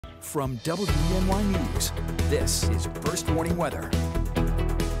From WENY News, this is First Warning Weather.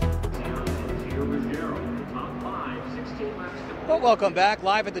 Well, welcome back.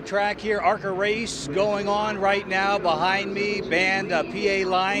 Live at the track here. ARCA race going on right now behind me. Band PA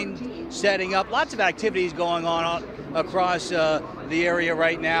line setting up. Lots of activities going on across the area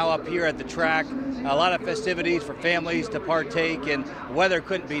right now up here at the track. A lot of festivities for families to partake, and weather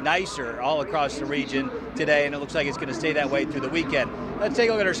couldn't be nicer all across the region today, and it looks like it's going to stay that way through the weekend. Let's take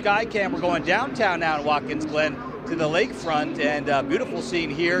a look at our sky cam. We're going downtown now in Watkins Glen to the lakefront, and beautiful scene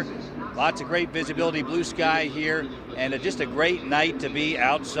here. Lots of great visibility, blue sky here, and just a great night to be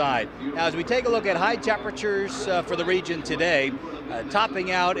outside. Now, as we take a look at high temperatures for the region today,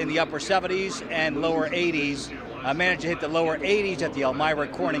 topping out in the upper 70s and lower 80s. Managed to hit the lower 80s at the Elmira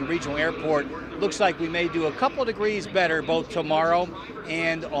Corning Regional Airport. Looks like we may do a couple degrees better both tomorrow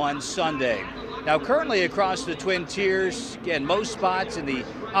and on Sunday. Now, currently across the Twin Tiers, again, most spots in the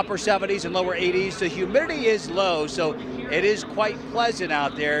upper 70s and lower 80s. The humidity is low, so it is quite pleasant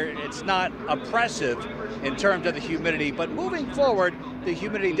out there. It's not oppressive in terms of the humidity, but moving forward, the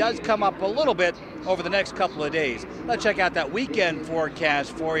humidity does come up a little bit over the next couple of days. Let's check out that weekend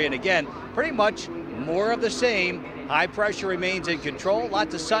forecast for you, and again, pretty much more of the same. High pressure remains in control.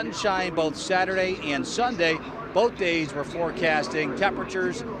 Lots of sunshine both Saturday and Sunday. Both days we're forecasting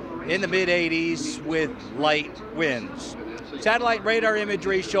temperatures in the mid-80s with light winds. Satellite radar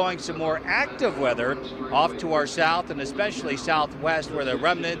imagery showing some more active weather off to our south and especially southwest, where the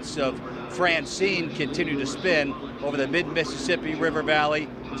remnants of Francine continue to spin over the mid-Mississippi River Valley,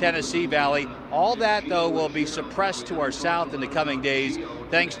 Tennessee Valley. All that, though, will be suppressed to our south in the coming days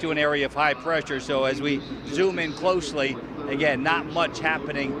thanks to an area of high pressure. So as we zoom in closely, again, not much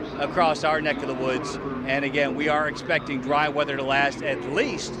happening across our neck of the woods. And again, we are expecting dry weather to last at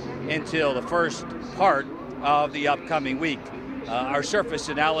least until the first part of the upcoming week. Our surface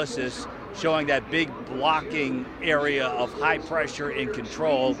analysis showing that big blocking area of high pressure in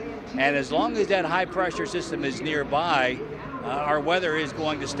control. And as long as that high pressure system is nearby, our weather is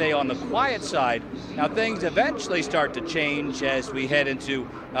going to stay on the quiet side. Now, things eventually start to change as we head into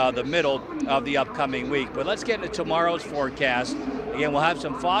the middle of the upcoming week. But let's get into tomorrow's forecast. Again, we'll have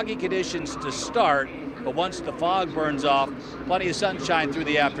some foggy conditions to start, but once the fog burns off, plenty of sunshine through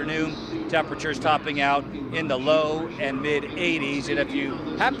the afternoon. Temperatures topping out in the low and mid 80s. And if you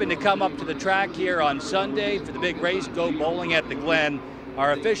happen to come up to the track here on Sunday for the big race, Go Bowling at the Glen,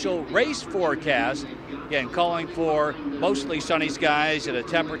 our official race forecast, again, calling for mostly sunny skies and a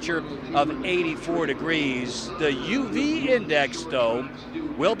temperature of 84 degrees. The UV index, though,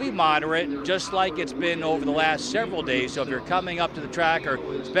 will be moderate, just like it's been over the last several days. So if you're coming up to the track or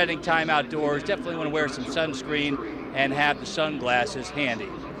spending time outdoors, definitely want to wear some sunscreen and have the sunglasses handy.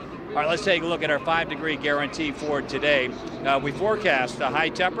 All right, let's take a look at our 5-degree guarantee for today. We forecast a high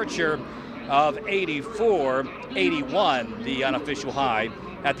temperature of 84, 81, the unofficial high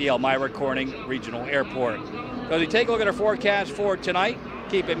at the Elmira Corning Regional Airport. So as we take a look at our forecast for tonight,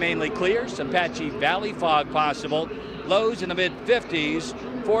 keep it mainly clear, some patchy valley fog possible, lows in the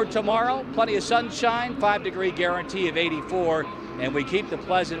mid-50s. For tomorrow, plenty of sunshine, 5-degree guarantee of 84, and we keep the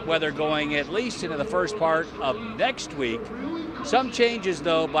pleasant weather going at least into the first part of next week. Some changes,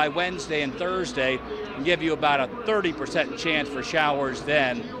 though, by Wednesday and Thursday, and give you about a 30% chance for showers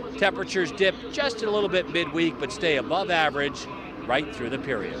then. Temperatures dip just a little bit midweek, but stay above average right through the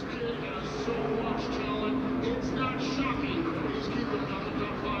period.